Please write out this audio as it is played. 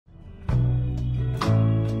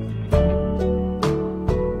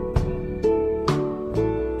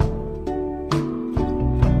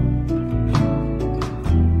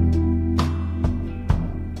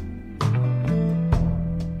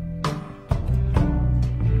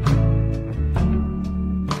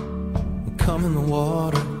come in the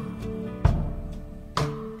water.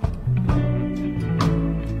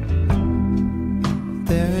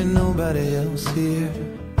 There ain't nobody else here.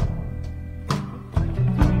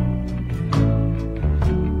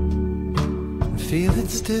 Feel it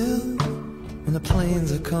still when the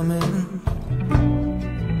planes are coming.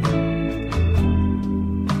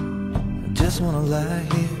 I just wanna lie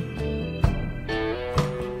here.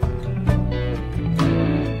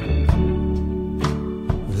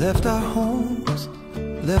 Left our homes,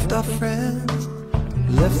 left our friends,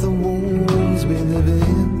 left the wounds we live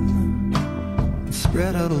in, and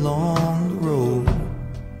spread out along the road.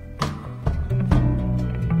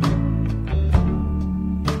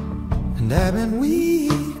 And I've been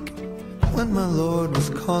weak when my Lord was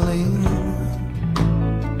calling.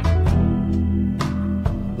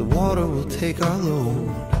 The water will take our load.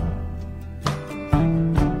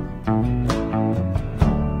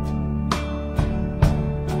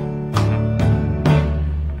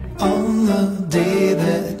 On the day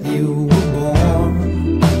that you were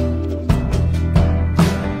born,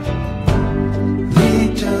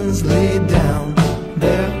 legions laid down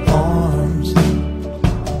their arms.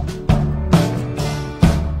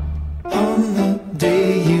 On the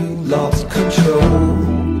day you lost control,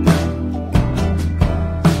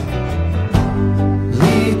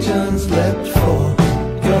 legions leapt for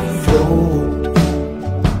your throat.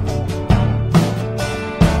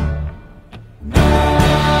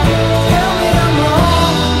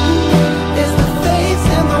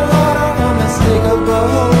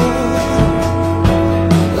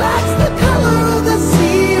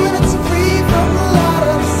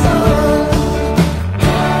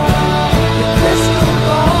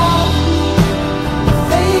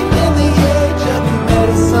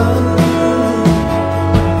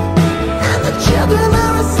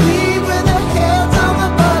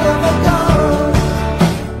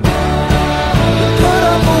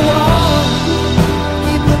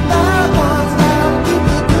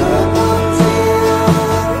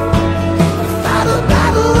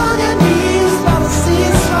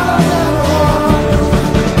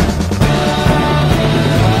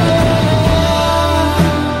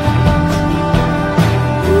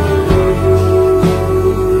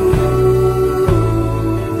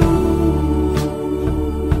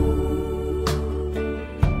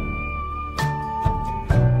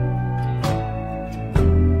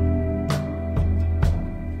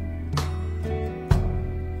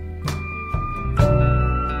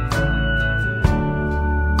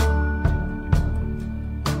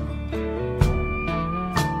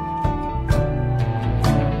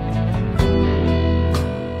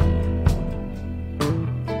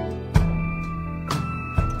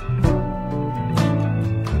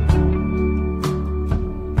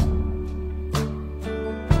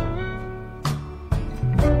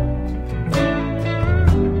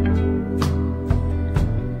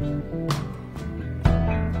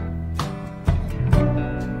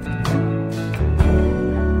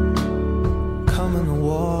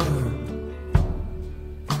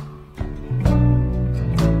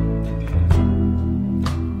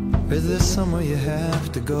 Is there somewhere you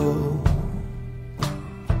have to go?